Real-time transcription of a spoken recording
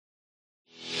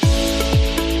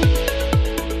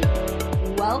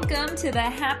Welcome to the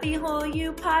Happy Whole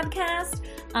You podcast.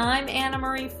 I'm Anna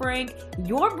Marie Frank,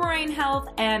 your brain health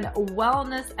and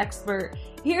wellness expert.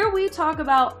 Here we talk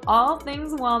about all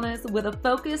things wellness with a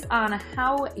focus on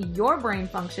how your brain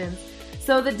functions.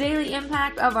 So the daily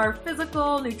impact of our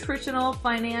physical, nutritional,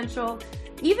 financial,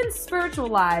 even spiritual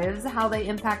lives, how they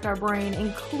impact our brain,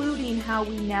 including how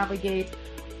we navigate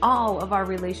all of our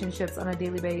relationships on a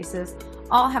daily basis,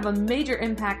 all have a major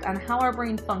impact on how our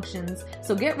brain functions.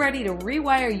 So get ready to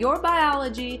rewire your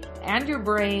biology and your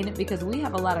brain because we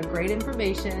have a lot of great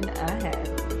information ahead.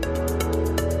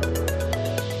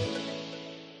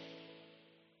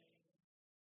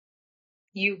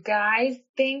 You guys,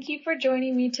 thank you for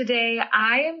joining me today.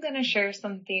 I am going to share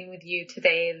something with you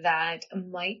today that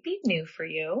might be new for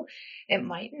you. It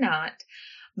might not.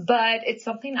 But it's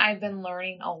something I've been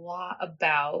learning a lot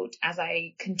about as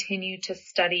I continue to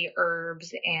study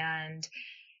herbs and,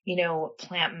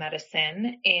 plant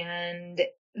medicine. And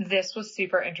this was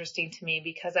super interesting to me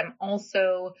because I'm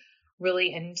also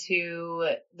really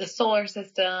into the solar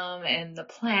system and the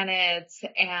planets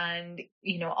and,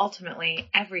 ultimately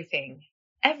everything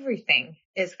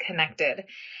is connected.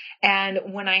 And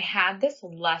when I had this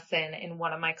lesson in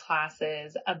one of my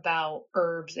classes about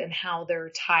herbs and how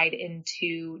they're tied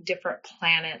into different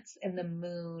planets and the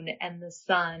moon and the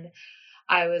sun,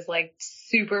 I was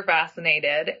super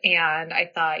fascinated. And I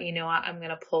thought, I'm going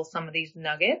to pull some of these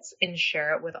nuggets and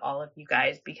share it with all of you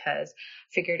guys because I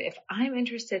figured if I'm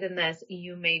interested in this,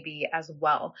 you may be as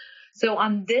well. So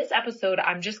on this episode,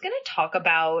 I'm just going to talk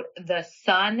about the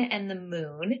sun and the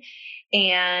moon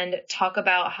and talk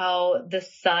about how the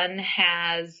sun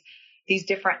has these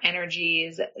different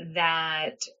energies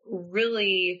that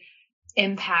really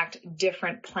impact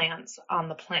different plants on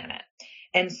the planet.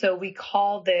 And so we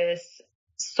call this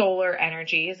solar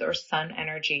energies or sun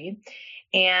energy.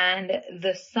 And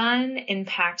the sun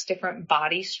impacts different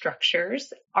body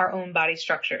structures, our own body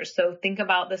structures. So think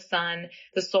about the sun,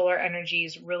 the solar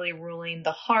energies really ruling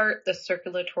the heart, the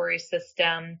circulatory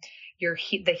system, the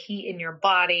heat in your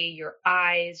body, your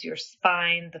eyes, your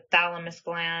spine, the thalamus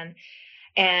gland.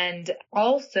 And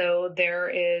also there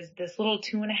is this little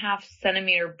 2.5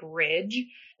 centimeter bridge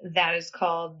that is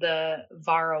called the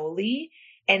Varoli.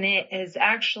 And it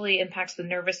actually impacts the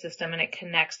nervous system and it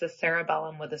connects the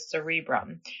cerebellum with the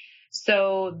cerebrum.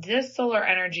 So this solar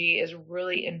energy is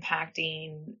really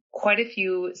impacting quite a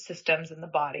few systems in the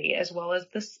body, as well as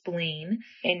the spleen.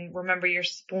 And remember, your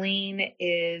spleen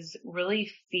is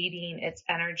really feeding its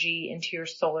energy into your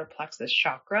solar plexus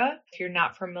chakra. If you're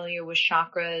not familiar with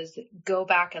chakras, go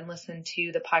back and listen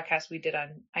to the podcast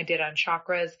I did on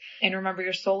chakras. And remember,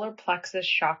 your solar plexus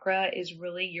chakra is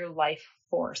really your life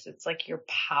force. It's like your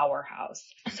powerhouse.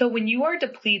 So when you are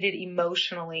depleted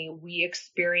emotionally, we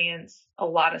experience a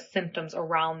lot of symptoms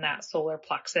around that solar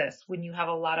plexus. When you have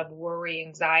a lot of worry,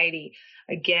 anxiety,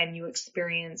 again, you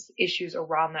experience issues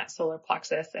around that solar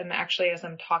plexus. And actually, as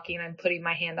I'm talking, I'm putting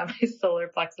my hand on my solar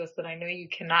plexus, and I know you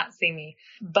cannot see me,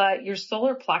 but your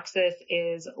solar plexus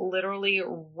is literally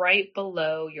right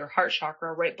below your heart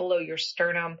chakra, right below your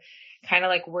sternum, kind of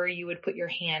like where you would put your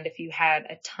hand if you had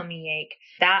a tummy ache.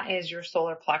 That is your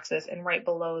solar plexus. And right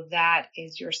below that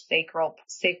is your sacral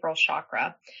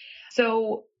chakra.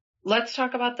 So let's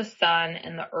talk about the sun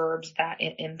and the herbs that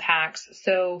it impacts.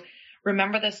 So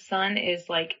remember, the sun is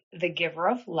like the giver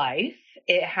of life.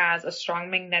 It has a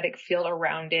strong magnetic field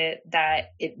around it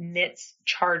that it knits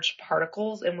charged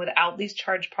particles. And without these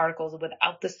charged particles,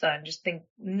 without the sun, just think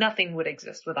nothing would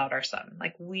exist without our sun.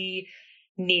 We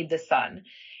need the sun.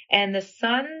 And the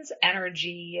sun's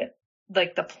energy,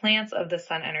 like the plants of the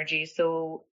sun energy,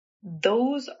 so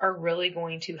those are really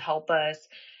going to help us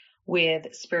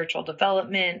with spiritual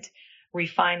development,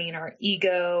 refining our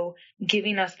ego,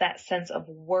 giving us that sense of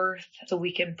worth so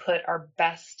we can put our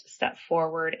best step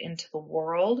forward into the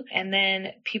world. And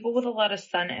then people with a lot of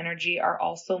sun energy are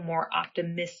also more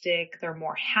optimistic, they're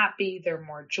more happy, they're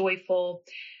more joyful.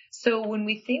 So when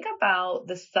we think about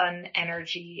the sun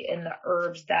energy and the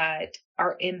herbs that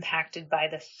are impacted by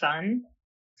the sun,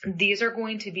 these are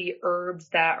going to be herbs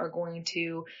that are going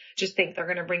to they're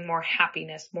going to bring more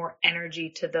happiness, more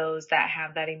energy to those that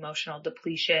have that emotional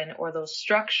depletion or those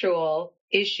structural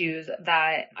issues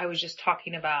that I was just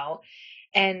talking about.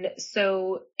 And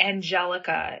so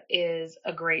angelica is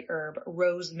a great herb,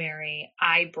 rosemary,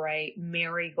 eyebright,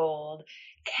 marigold,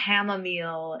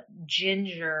 chamomile,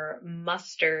 ginger,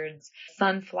 mustards,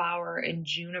 sunflower, and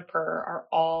juniper are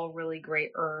all really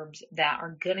great herbs that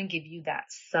are going to give you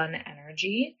that sun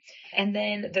energy. And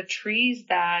then the trees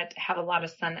that have a lot of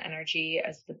sun energy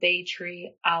is the bay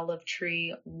tree, olive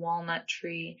tree, walnut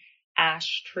tree,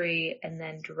 ash tree, and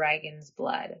then dragon's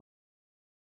blood.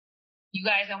 You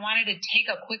guys, I wanted to take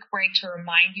a quick break to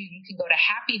remind you, you can go to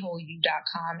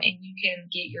happywholeyou.com and you can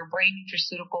get your brain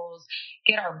nutraceuticals,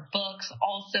 get our books,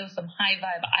 also some high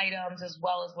vibe items, as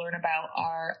well as learn about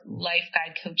our life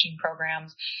guide coaching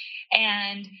programs.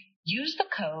 And use the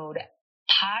code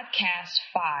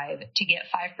podcast5 to get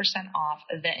 5% off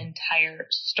the entire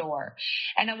store.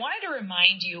 And I wanted to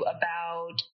remind you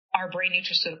about our brain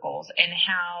nutraceuticals and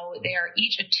how they are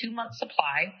each a 2-month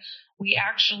supply. We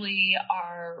actually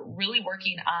are really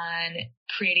working on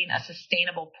creating a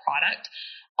sustainable product.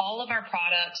 All of our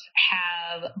products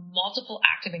have multiple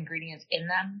active ingredients in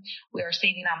them. We are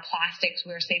saving on plastics.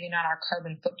 We are saving on our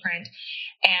carbon footprint.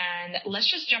 And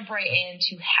let's just jump right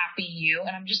into Happy You.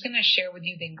 And I'm just going to share with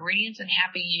you the ingredients in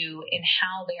Happy You and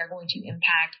how they are going to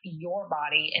impact your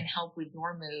body and help with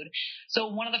your mood. So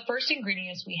one of the first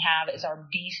ingredients we have is our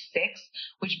B6,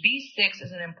 which B6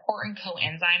 is an important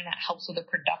coenzyme that helps with the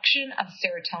production of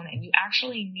serotonin. You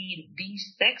actually need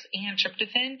B6 and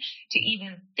tryptophan to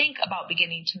even think about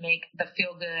beginning to make the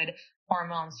feel-good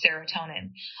hormone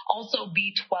serotonin. Also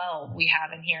B12 we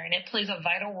have in here, and it plays a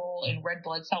vital role in red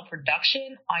blood cell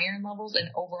production, iron levels, and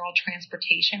overall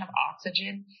transportation of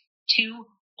oxygen to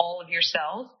all of your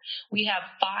cells. We have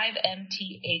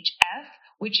 5-MTHF,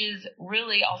 which is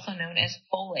really also known as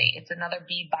folate. It's another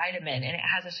B vitamin, and it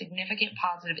has a significant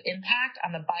positive impact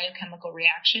on the biochemical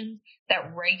reactions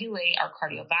that regulate our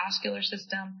cardiovascular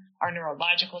system, our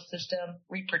neurological system,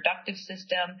 reproductive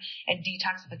system, and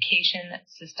detoxification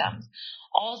systems.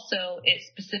 Also, it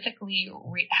specifically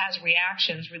has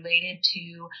reactions related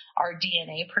to our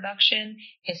DNA production,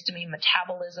 histamine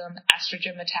metabolism,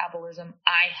 estrogen metabolism,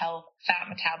 eye health, fat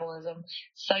metabolism,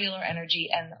 cellular energy,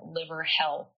 and liver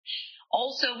health.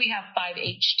 Also, we have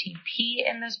 5-HTP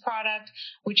in this product,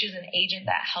 which is an agent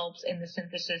that helps in the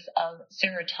synthesis of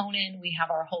serotonin. We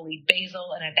have our holy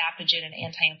basil, an adaptogen, an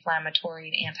anti-inflammatory,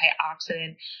 and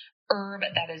antioxidant herb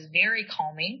that is very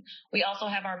calming. We also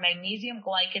have our magnesium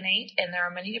glycinate, and there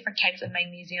are many different types of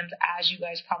magnesiums, as you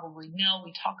guys probably know.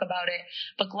 We talk about it,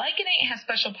 but glycinate has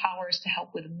special powers to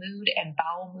help with mood and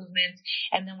bowel movements.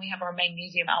 And then we have our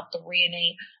magnesium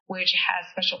althreonate, which has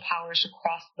special powers to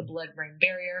cross the blood-brain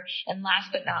barrier. And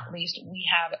last but not least, we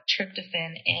have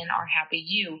tryptophan in our Happy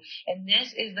You. And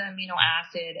this is the amino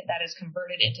acid that is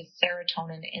converted into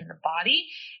serotonin in the body,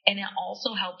 and it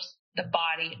also helps the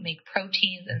body make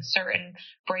proteins and certain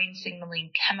brain signaling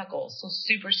chemicals. So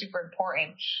super, super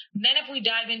important. And then if we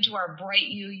dive into our Bright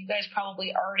You, you guys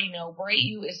probably already know Bright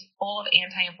You is full of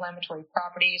anti-inflammatory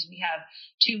properties. We have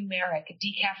turmeric,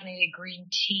 decaffeinated green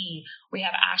tea. We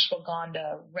have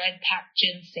ashwagandha, red pack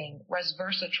ginseng,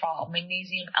 resveratrol,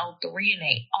 magnesium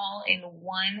L-threonate, all in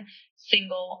one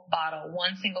single bottle,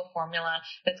 one single formula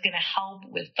that's going to help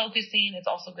with focusing. It's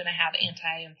also going to have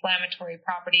anti-inflammatory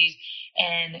properties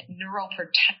and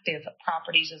neuroprotective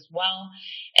properties as well.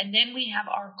 And then we have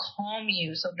our Calm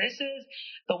You. So this is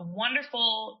the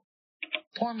wonderful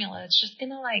formula. It's just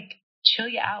going to chill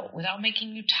you out without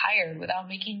making you tired, without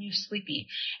making you sleepy.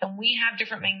 And we have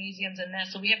different magnesiums in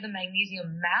this. So we have the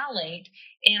magnesium malate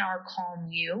in our Calm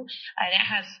You, and it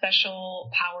has special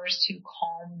powers to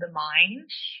calm the mind.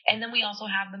 And then we also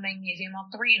have the magnesium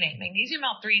L-threonate. Magnesium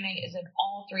L-threonate is in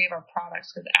all three of our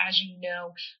products because, as you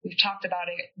know, we've talked about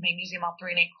it. Magnesium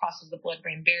L-threonate crosses the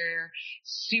blood-brain barrier.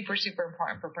 Super, super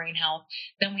important for brain health.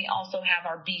 Then we also have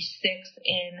our B6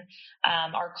 in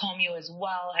our Calm You as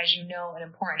well. As you know, an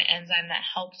important enzyme that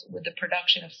helps with the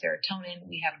production of serotonin.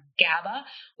 We have GABA,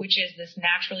 which is this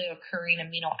naturally occurring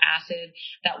amino acid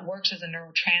that works as a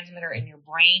neurotransmitter in your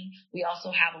brain. We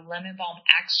also have lemon balm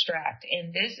extract,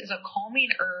 and this is a calming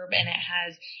herb, and it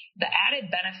has the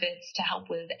added benefits to help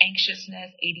with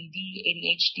anxiousness, ADD,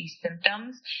 ADHD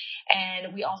symptoms.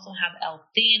 And we also have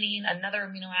L-theanine, another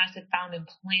amino acid found in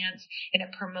plants, and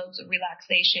it promotes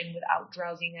relaxation without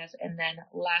drowsiness. And then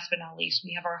last but not least,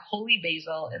 we have our holy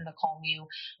basil in the Calm You,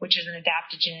 which is an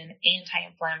adaptogen,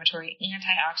 anti-inflammatory,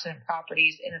 antioxidant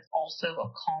properties, and it's also a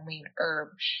calming herb.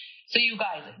 So you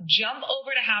guys, jump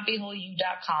over to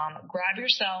happywholeyou.com, grab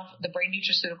yourself the brain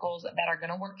nutraceuticals that are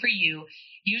going to work for you.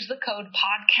 Use the code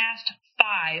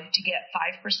podcast5 to get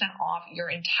 5% off your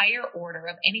entire order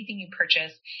of anything you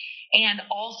purchase. And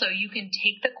also you can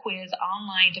take the quiz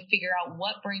online to figure out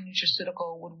what brain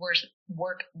nutraceutical would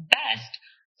work best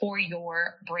for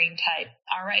your brain type.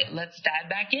 All right, let's dive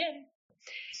back in.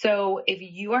 So if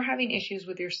you are having issues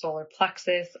with your solar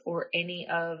plexus or any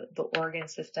of the organ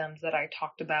systems that I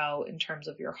talked about in terms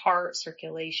of your heart,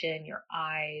 circulation, your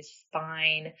eyes,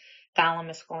 spine,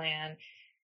 thalamus gland,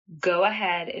 go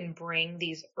ahead and bring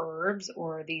these herbs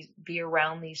or be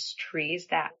around these trees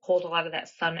that hold a lot of that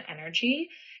sun energy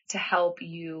to help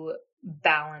you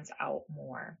balance out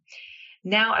more.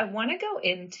 Now I want to go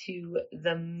into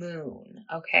the moon.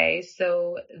 Okay.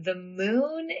 So the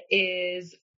moon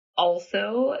is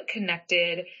also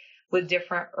connected with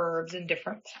different herbs and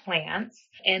different plants.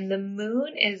 And the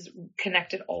moon is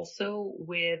connected also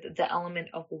with the element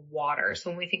of water. So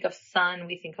when we think of sun,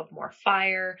 we think of more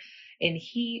fire and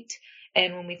heat.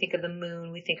 And when we think of the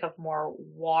moon, we think of more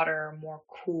water, more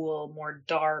cool, more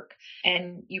dark.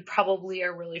 And you probably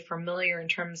are really familiar in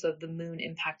terms of the moon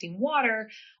impacting water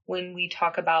when we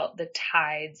talk about the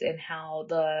tides and how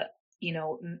the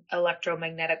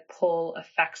electromagnetic pull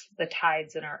affects the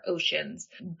tides in our oceans.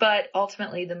 But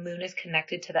ultimately, the moon is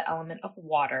connected to the element of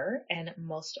water, and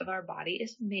most of our body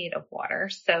is made of water.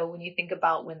 So when you think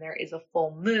about when there is a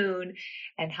full moon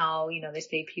and how, they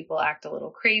say people act a little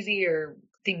crazy or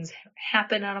things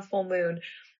happen on a full moon,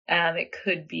 it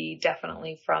could be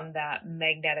definitely from that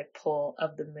magnetic pull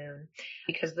of the moon,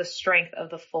 because the strength of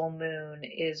the full moon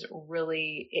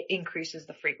it increases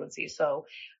the frequency. So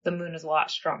the moon is a lot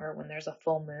stronger when there's a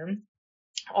full moon.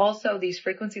 Also, these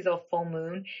frequencies of a full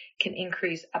moon can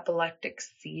increase epileptic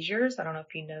seizures. I don't know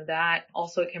if you know that.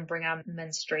 Also, it can bring on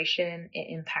menstruation.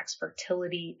 It impacts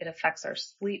fertility. It affects our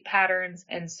sleep patterns.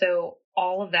 And so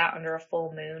all of that under a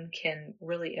full moon can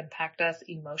really impact us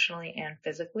emotionally and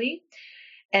physically.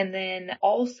 And then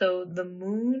also the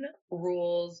moon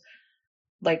rules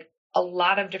like a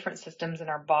lot of different systems in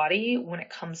our body when it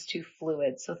comes to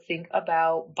fluids. So think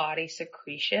about body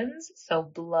secretions. So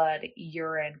blood,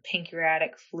 urine,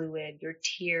 pancreatic fluid, your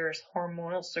tears,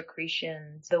 hormonal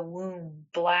secretions, the womb,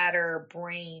 bladder,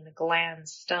 brain,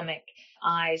 glands, stomach,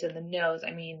 eyes, and the nose.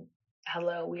 I mean,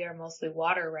 hello, we are mostly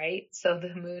water, right? So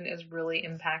the moon is really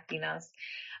impacting us.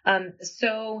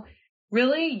 So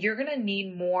really, you're going to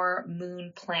need more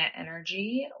moon plant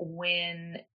energy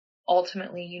when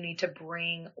ultimately you need to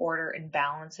bring order and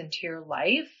balance into your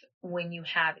life when you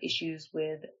have issues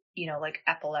with, like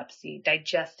epilepsy,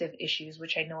 digestive issues,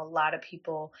 which I know a lot of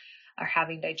people are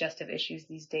having digestive issues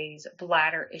these days,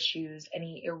 bladder issues,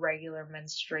 any irregular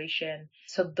menstruation.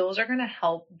 So those are going to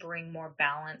help bring more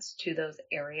balance to those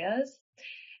areas.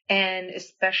 And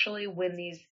especially when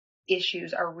these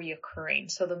issues are reoccurring.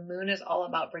 So the moon is all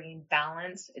about bringing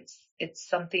balance. It's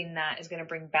something that is going to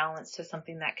bring balance to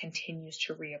something that continues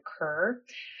to reoccur.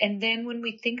 And then when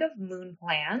we think of moon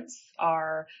plants,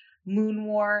 are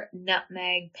moonwort,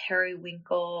 nutmeg,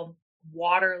 periwinkle,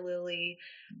 water lily,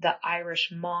 the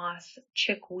Irish moss,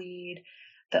 chickweed,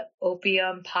 the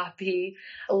opium poppy,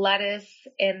 lettuce.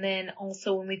 And then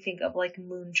also when we think of like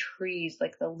moon trees,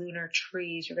 like the lunar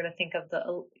trees, you're going to think of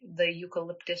the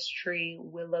eucalyptus tree,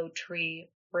 willow tree,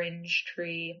 fringe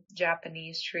tree,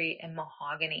 Japanese tree, and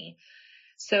mahogany.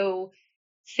 So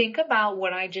think about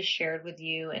what I just shared with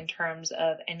you in terms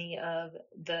of any of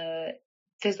the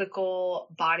physical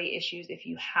body issues, if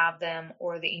you have them,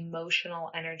 or the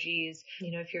emotional energies,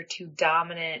 if you're too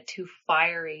dominant, too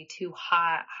fiery, too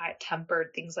hot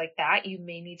tempered, things like that, you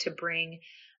may need to bring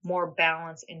more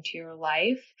balance into your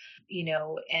life,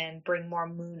 and bring more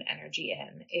moon energy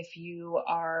in. If you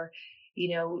are,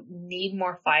 need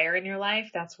more fire in your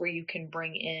life, that's where you can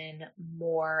bring in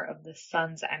more of the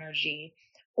sun's energy.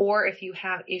 Or if you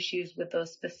have issues with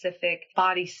those specific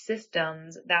body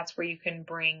systems, that's where you can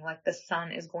bring, like the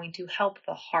sun is going to help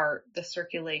the heart, the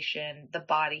circulation, the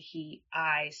body heat,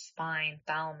 eyes, spine,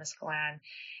 thalamus gland.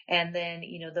 And then,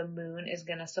 the moon is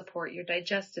going to support your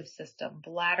digestive system,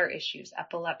 bladder issues,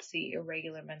 epilepsy,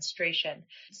 irregular menstruation.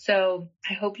 So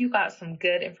I hope you got some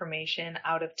good information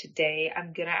out of today.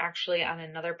 I'm going to actually, on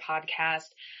another podcast,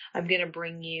 I'm going to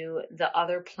bring you the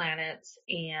other planets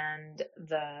and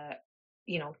the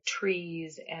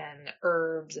trees and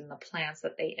herbs and the plants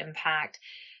that they impact.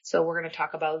 So we're going to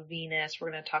talk about Venus,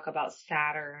 we're going to talk about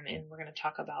Saturn, and we're going to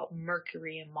talk about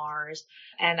Mercury and Mars.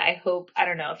 And I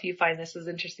don't know if you find this as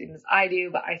interesting as I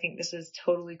do, but I think this is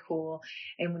totally cool.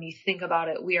 And when you think about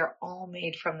it, we are all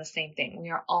made from the same thing. We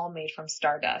are all made from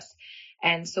stardust.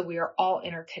 And so we are all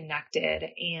interconnected.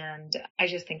 And I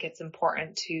just think it's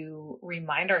important to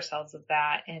remind ourselves of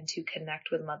that and to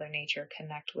connect with Mother Nature,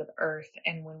 connect with Earth.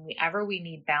 And whenever we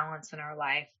need balance in our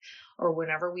life or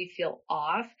whenever we feel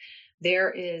off, there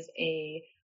is a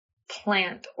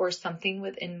plant or something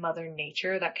within Mother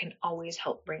Nature that can always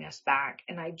help bring us back.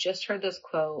 And I just heard this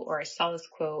quote, or I saw this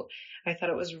quote, I thought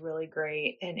it was really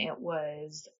great. And it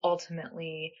was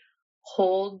ultimately,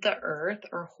 hold the earth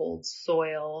or hold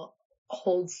soil,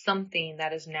 hold something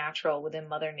that is natural within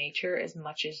Mother Nature as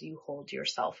much as you hold your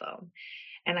cell phone.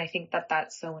 And I think that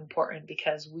that's so important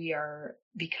because we are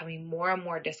becoming more and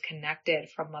more disconnected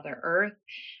from Mother Earth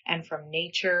and from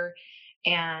nature.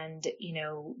 and,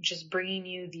 just bringing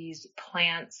you these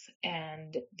plants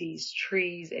and these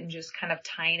trees and just kind of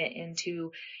tying it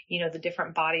into, the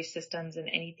different body systems and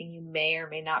anything you may or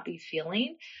may not be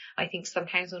feeling. I think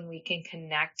sometimes when we can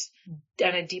connect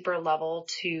on a deeper level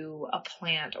to a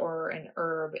plant or an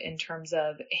herb in terms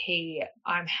of, hey,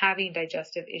 I'm having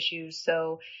digestive issues,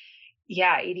 so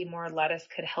yeah, eating more lettuce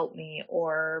could help me,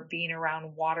 or being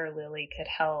around water lily could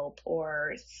help,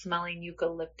 or smelling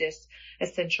eucalyptus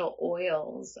essential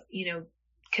oils,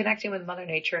 connecting with Mother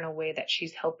Nature in a way that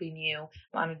she's helping you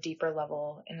on a deeper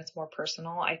level and it's more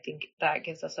personal. I think that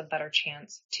gives us a better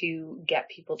chance to get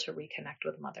people to reconnect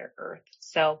with Mother Earth.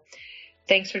 So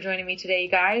thanks for joining me today, you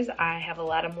guys. I have a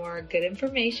lot of more good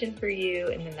information for you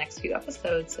in the next few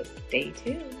episodes, so stay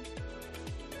tuned.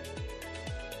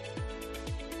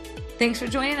 Thanks for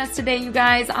joining us today, you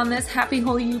guys, on this Happy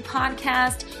Whole You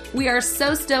podcast. We are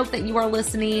so stoked that you are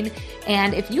listening.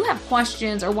 And if you have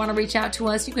questions or want to reach out to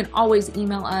us, you can always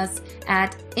email us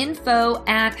at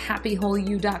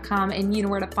info@happywholeyou.com. And you know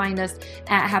where to find us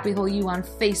at Happy Whole You on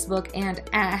Facebook and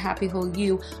at Happy Whole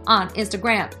You on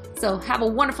Instagram. So have a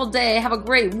wonderful day. Have a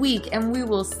great week, and we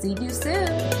will see you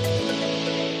soon.